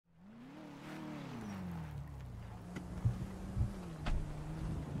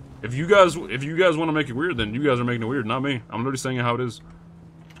If you guys want to make it weird, then you guys are making it weird, not me. I'm literally saying how it is.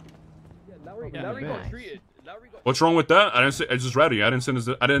 What's wrong with that? I didn't say it's just ratty. I didn't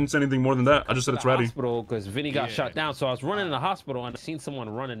say anything more than that. I just said it's ratty. Hospital because Vinny got shot down. So I was running in the hospital and I seen someone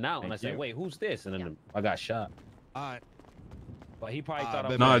running out, and I said, "Wait, who's this?" And then I got shot. All right. But he probably thought I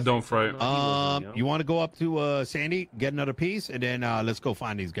was. No, I don't, Fright. You want to go up to Sandy, get another piece, and then let's go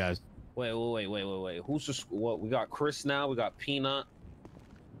find these guys. Wait. Who's the what? We got Chris now. We got Peanut.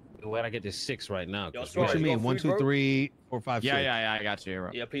 Where'd I get this 6 right now? What you mean? 1, 2, 3, 4, 5, 6. Yeah, I got you.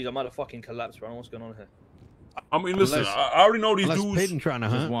 Right. Yeah, please, I'm about to fucking collapse, bro. What's going on here? I mean, listen, I already know these dudes. Trying to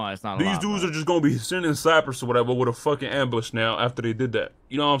hunt. It's not these dudes are just gonna be sitting in Cyprus or whatever with a fucking ambush now after they did that.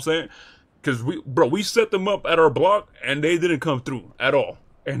 You know what I'm saying? Because we set them up at our block and they didn't come through at all,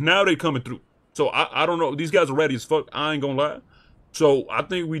 and now they coming through. So I don't know. These guys are ready as fuck. I ain't gonna lie. So I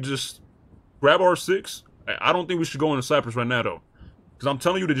think we just grab our 6. I don't think we should go into Cyprus right now though, because I'm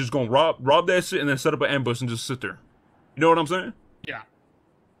telling you they're just gonna rob that shit and then set up an ambush and just sit there. You know what I'm saying? Yeah.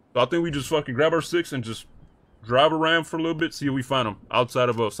 So I think we just fucking grab our 6 and just drive around for a little bit, see if we find them outside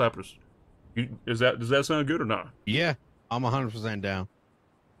of Cyprus. Does that sound good or not? Yeah, I'm 100% down.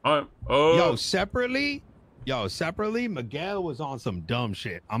 All right. Yo, separately, Miguel was on some dumb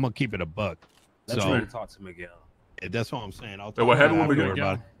shit. I'm gonna keep it a buck. Let's really talk to Miguel. That's what I'm saying. What happened with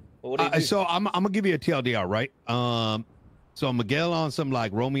Miguel? So I'm gonna give you a TLDR, right? So Miguel on some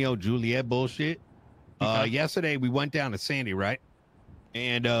like Romeo Juliet bullshit. Yesterday we went down to Sandy, right?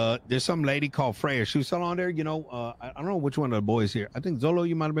 And there's some lady called Freya. She was still on there, you know. I don't know which one of the boys here. I think Zolo,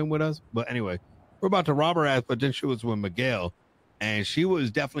 you might have been with us. But anyway, we're about to rob her ass, but then she was with Miguel. And she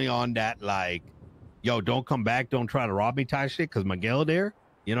was definitely on that, like, yo, don't come back. Don't try to rob me type shit because Miguel there.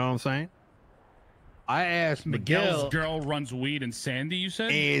 You know what I'm saying? I asked Miguel's girl runs weed in Sandy, you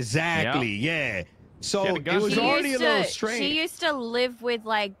said? Exactly, yeah. So it was already a little strange. She used to live with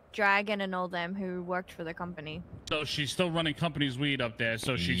like Dragon and all them who worked for the company. So she's still running company's weed up there.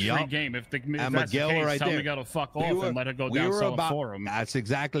 So she's free game. If that's Miguel the case, right tell there. Miguel to fuck off and let her go down selling for him. That's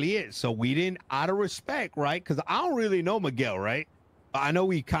exactly it. So we didn't, out of respect, right? Because I don't really know Miguel, right? I know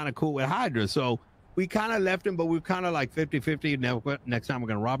we kind of cool with Hydra. So we kind of left him, but we were kind of like 50-50. Next time we're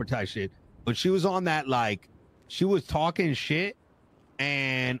going to rob her type shit. But she was on that, like, she was talking shit.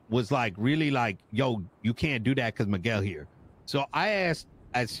 And was like, really like, yo, you can't do that because Miguel here. So I asked,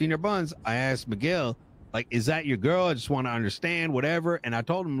 at Senior Buns, I asked Miguel, like, is that your girl? I just want to understand, whatever. And I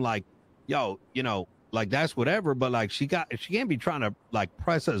told him, like, yo, you know, like, that's whatever. But, like, she can't be trying to, like,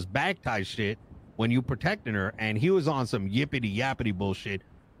 press us back type shit when you protecting her. And he was on some yippity-yappity bullshit.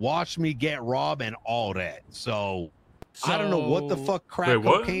 Watch me get robbed and all that. So I don't know what the fuck crack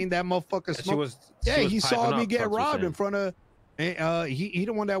cocaine that motherfucker smoked. He saw me get robbed in front of... he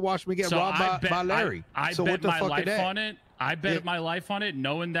the one that watched me get robbed by Larry. I so bet what the my fuck life is that? on it. I bet my life on it,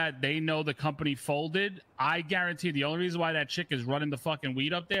 knowing that they know the company folded. I guarantee the only reason why that chick is running the fucking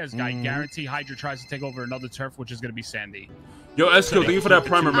weed up there is I guarantee Hydra tries to take over another turf, which is going to be Sandy. Yo, Eskil, thank you for that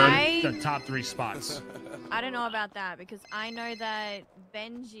primer, man. The top 3 spots. I don't know about that because I know that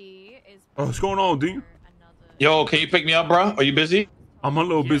Benji is. Oh, what's going on, D? Yo, can you pick me up, bro? Are you busy? I'm a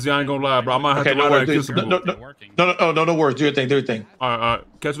little busy. I ain't gonna lie, bro. I might have to ride that kissable. No worries. Do your thing. Do your thing. All right.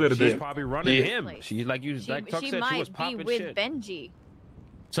 Catch you later, She's dude. probably running him. She like you, like Tuck said, she was popping be with shit. Benji.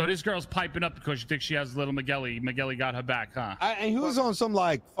 So this girl's piping up because she thinks she has little Migueli. Migueli got her back, huh? And he was on some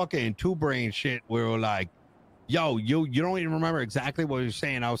like fucking two-brain shit where we're like, yo, you don't even remember exactly what he was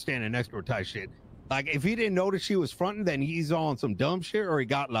saying. I was standing next to her type shit. Like, if he didn't notice she was fronting, then he's on some dumb shit, or he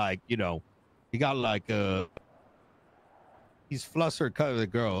got like, you know, he's flustered because of the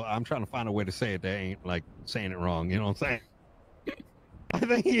girl. I'm trying to find a way to say it that ain't like saying it wrong. You know what I'm saying? I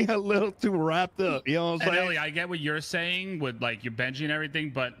think he a little too wrapped up. You know what I'm saying? Ellie, I get what you're saying with like your Benji and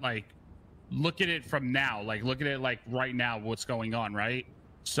everything, but like, look at it from now. Like, look at it like right now, what's going on, right?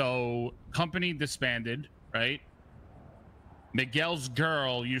 So, company disbanded, right? Miguel's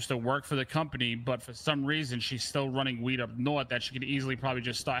girl used to work for the company, but for some reason she's still running weed up north that she could easily probably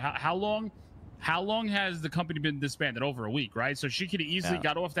just start. How long has the company been disbanded? Over a week, right? So she could have easily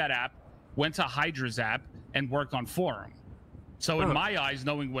got off that app, went to Hydra's app, and worked on Forum. So in my eyes,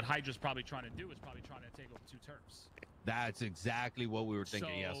 knowing what Hydra's probably trying to do is probably trying to take over 2 turfs. That's exactly what we were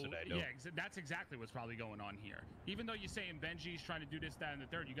thinking yesterday, though. Yeah, that's exactly what's probably going on here. Even though you're saying Benji's trying to do this, that, and the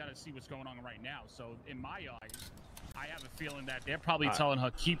third, you got to see what's going on right now. So in my eyes, I have a feeling that they're probably telling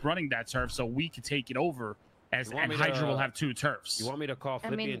her keep running that turf so we can take it over. And Hydra will have 2 turfs. You want me to call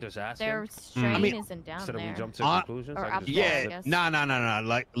Flippy and just ask their him? strain isn't down Instead there. of we jump to conclusions. No.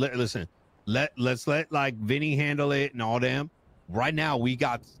 Like, listen. Let's let like Vinny handle it and all them. Right now, we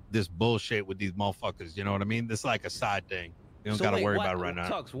got this bullshit with these motherfuckers. You know what I mean? This is like a side thing. You don't So gotta wait, worry what- about it right now.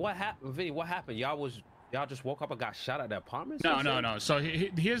 Tux, what happened? Vinny, what happened? Y'all just woke up and got shot at the apartment? No. So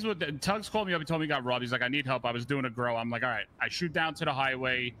here's what Tugs called me up. He told me he got robbed. He's like, I need help. I was doing a grow. I'm like, all right. I shoot down to the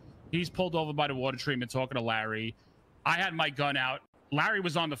highway. He's pulled over by the water treatment talking to Larry. I had my gun out. Larry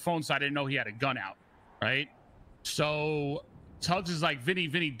was on the phone, so I didn't know he had a gun out. Right. So Tugs is like,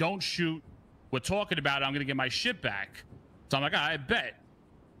 Vinny, don't shoot. We're talking about it. I'm going to get my shit back. So I'm like, I bet.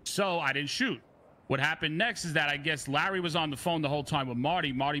 So I didn't shoot. What happened next is that I guess Larry was on the phone the whole time with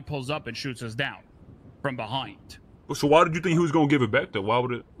Marty. Marty pulls up and shoots us down from behind. So why did you think he was gonna give it back though? Why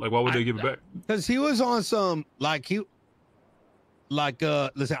would they give it back? Because he was on some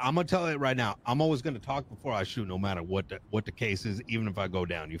listen, I'm gonna tell it right now. I'm always gonna talk before I shoot, no matter what the case is, even if I go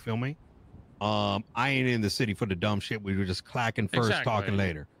down. You feel me? I ain't in the city for the dumb shit. We were just clacking first, Exactly. talking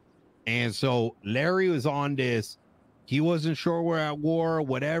later. And so Larry was on this. He wasn't sure we're at war or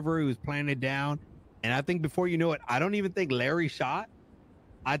whatever. He was playing it down. And I think before you know it, I don't even think Larry shot.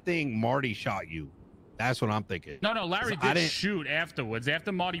 I think Marty shot you. That's what I'm thinking. No, Larry I did didn't- shoot afterwards.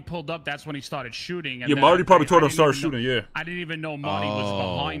 After Marty pulled up, that's when he started shooting. And Yeah, then Marty probably told him to didn't start even know- shooting. Yeah. I didn't even know Marty was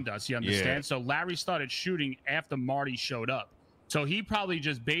Oh, behind us. You understand? yeah. So Larry started shooting after Marty showed up. So he probably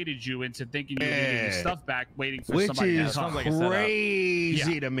just baited you into thinking you needed your Yeah. stuff back, waiting for Which somebody is to come. like a setup.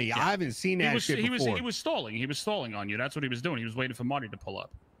 crazy Yeah. to me. Yeah. I haven't seen that shit before. He was stalling. He was stalling on you. That's what he was doing. He was waiting for Marty to pull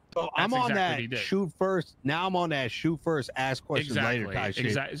up. So I'm That's on exactly what he that did. shoot first. Now I'm on that shoot first, ask questions later type shit.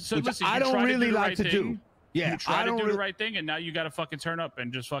 Exactly. So which listen, I you don't tried really do the like right to do. thing. Yeah, You tried I to don't do really, the right thing, and now you got to fucking turn up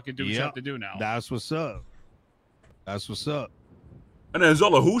and just fucking do what you Yep. have to do now. That's what's up. That's what's up. And then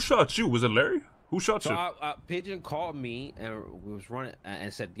Zola, who shot you? Was it Larry? Who shot So you? Pigeon called me and we was running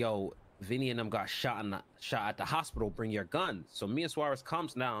and said, "Yo, Vinny and them got shot at the hospital. Bring your guns." So me and Suarez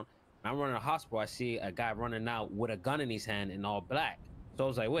comes down. I'm running to the hospital. I see a guy running out with a gun in his hand in all black. So I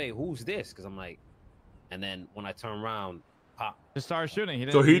was like, "Wait, who's this?" Because I'm like, and then when I turn around, pop. Just started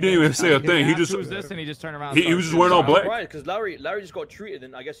shooting. So he didn't even say a thing. He ask just who's this, and he just turned around. he was just wearing all black. Right, because Larry just got treated,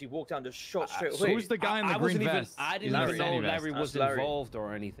 and I guess he walked down, just shot straight So away. who's the guy in the I green wasn't even. vest? I He's didn't not even in know any vest. Larry was That's Larry. involved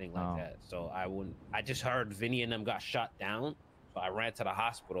or anything like Oh. that. So I wouldn't. I just heard Vinny and them got shot down. So I ran to the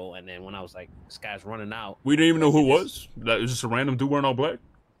hospital, and then when I was like, "This guy's running out," We didn't even know who it was. That was just a random dude wearing all black.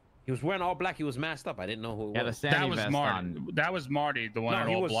 he was wearing all black. He was masked up. I didn't know who it Yeah, the was. Sandy That was vest Marty. on. That was Marty, the one No, in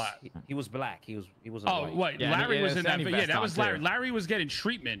he all was black. he was black. He was. Oh, white. wait. Yeah, Larry yeah, was in that. Sandy Yeah, vest that on, was Larry. too. Larry was getting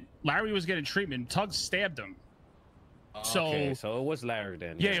treatment. Larry was getting treatment. Tug stabbed him. So, Okay, so it was Larry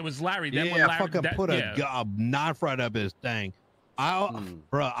then. yeah, it was Larry. Then when Yeah, Larry, fucking that- put yeah. a knife right up his thing.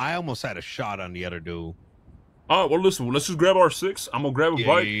 Bro, I almost had a shot on the other dude. Oh, well, listen, let's just grab our six. I'm gonna grab a Yeah,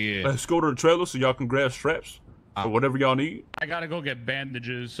 bike. yeah. Let's go to the trailer so y'all can grab straps or whatever y'all need. I gotta go get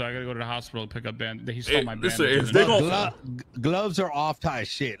bandages, so I gotta go to the hospital to pick up bandages. He stole Hey, my listen, bandages. if they and gon- stuff. Gloves are off type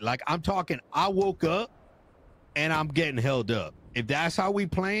shit. Like I'm talking, I woke up and I'm getting held up. If that's how we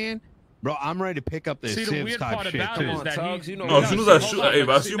playing, bro, I'm ready to pick up this See, the Sims weird type part shit about too. it is Come that on, Tugs, he. you know No, as soon as I hold shoot- on, hey, if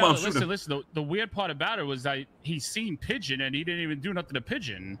I but see him, I'm listen, shooting. listen. The weird part about it was that he seen Pigeon and he didn't even do nothing to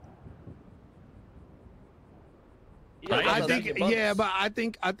Pigeon. Yeah, Right? I that's think, your bumps. yeah, but I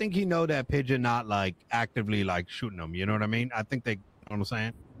think he know that Pigeon not like actively like shooting him. You know what I mean? I think they, you know what I'm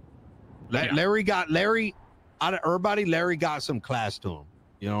saying? Yeah. Larry out of everybody. Larry got some class to him.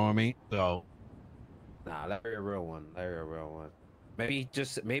 You know what I mean? So Nah, Larry a real one. Larry a real one.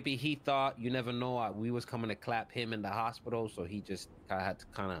 Maybe he thought, you never know, we was coming to clap him in the hospital, so he just had to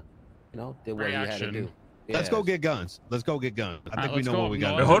did what he had to Reaction. do. let's Yeah. go get guns. Let's go get guns. I think we let's know go what we up got.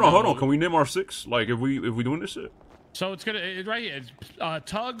 north. Hey, hold on. Can we name our six? Like, if we doing this shit? So it's right here. It's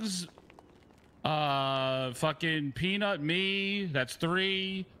Tugs, fucking Peanut, me. That's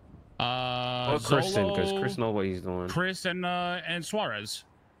 3. Or Kristen, because Zolo, Chris knows what he's doing. Chris and Suarez.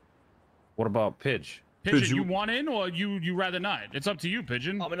 What about Pidge? Pigeon, Pigeon. you want in or you rather not? It's up to you,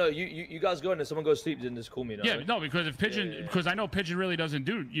 Pigeon. I mean, no, you guys go in and someone goes to sleep, then just call me. Yeah, no, because if Pigeon, Yeah. because I know Pigeon really doesn't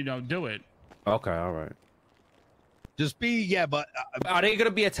do it. Okay, all right. Just be, yeah, but Are they gonna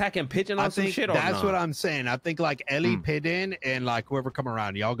be attacking Pigeon on I some think shit or that's not? what I'm saying. I think like Ellie Pigeon and like whoever come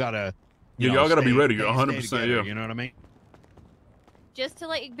around, y'all gotta, Yeah, y'all gotta be ready, stay 100%, together, yeah. You know what I mean? Just to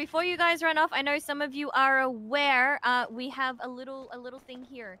let you, before you guys run off, I know some of you are aware. We have a little thing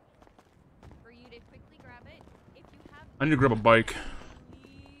here for you to quickly grab it. If you have, I need to grab a bike.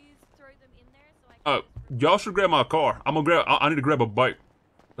 please throw them in there so I can. Y'all should grab my car. I need to grab a bike.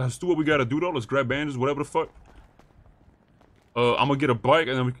 Let's do what we gotta do though. Let's grab bandages, whatever the fuck. I'm gonna get a bike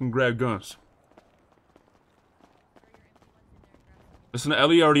and then we can grab guns. Listen,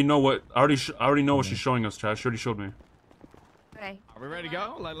 Ellie already know what. I already know what she's showing us, chat. She already showed me. Okay. Are we ready to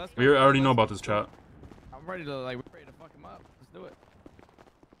go? Let's go. We already know about this, chat. I'm ready to we're ready to fuck him up. Let's do it.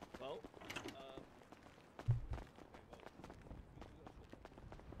 Well,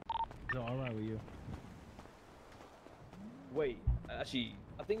 So all right with you? Wait, actually,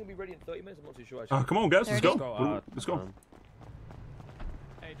 I think we'll be ready in 30 minutes. I'm not too sure. Actually. Come on, guys, let's go. Let's go.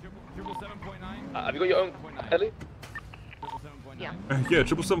 Hey, triple 7.9. Have you got your own, Ellie? Yeah. Yeah,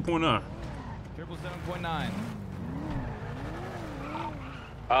 7.9. 7.9.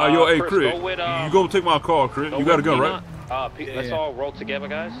 Yo, hey, Chris, Crit, go with, you gonna take my call, Crit? You got a gun, right? Let's all roll together,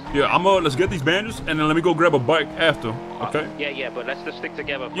 guys. Yeah, let's get these bandages, and then let me go grab a bike after, okay? Yeah, but let's just stick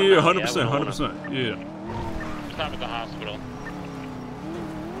together. For Yeah, now, 100%, 100%, yeah. Stop at the hospital.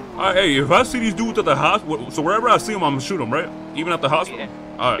 Hey, if I see these dudes at the hospital, so wherever I see them, I'm gonna shoot them, right? Even at the hospital?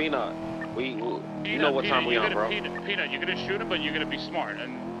 All right. Peanut, you know what time we on, bro. Peanut, you're gonna shoot him, but you're gonna be smart,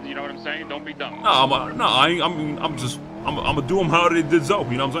 and you know what I'm saying? Don't be dumb. I'm gonna do them how they did Zoe,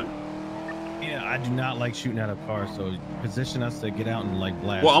 you know what I'm saying? Yeah, I do not like shooting at a car, so position us to get out and like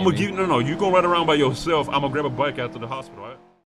blast. Well, I'm gonna give, no, you gonna ride around by yourself. I'm gonna grab a bike after the hospital, all right?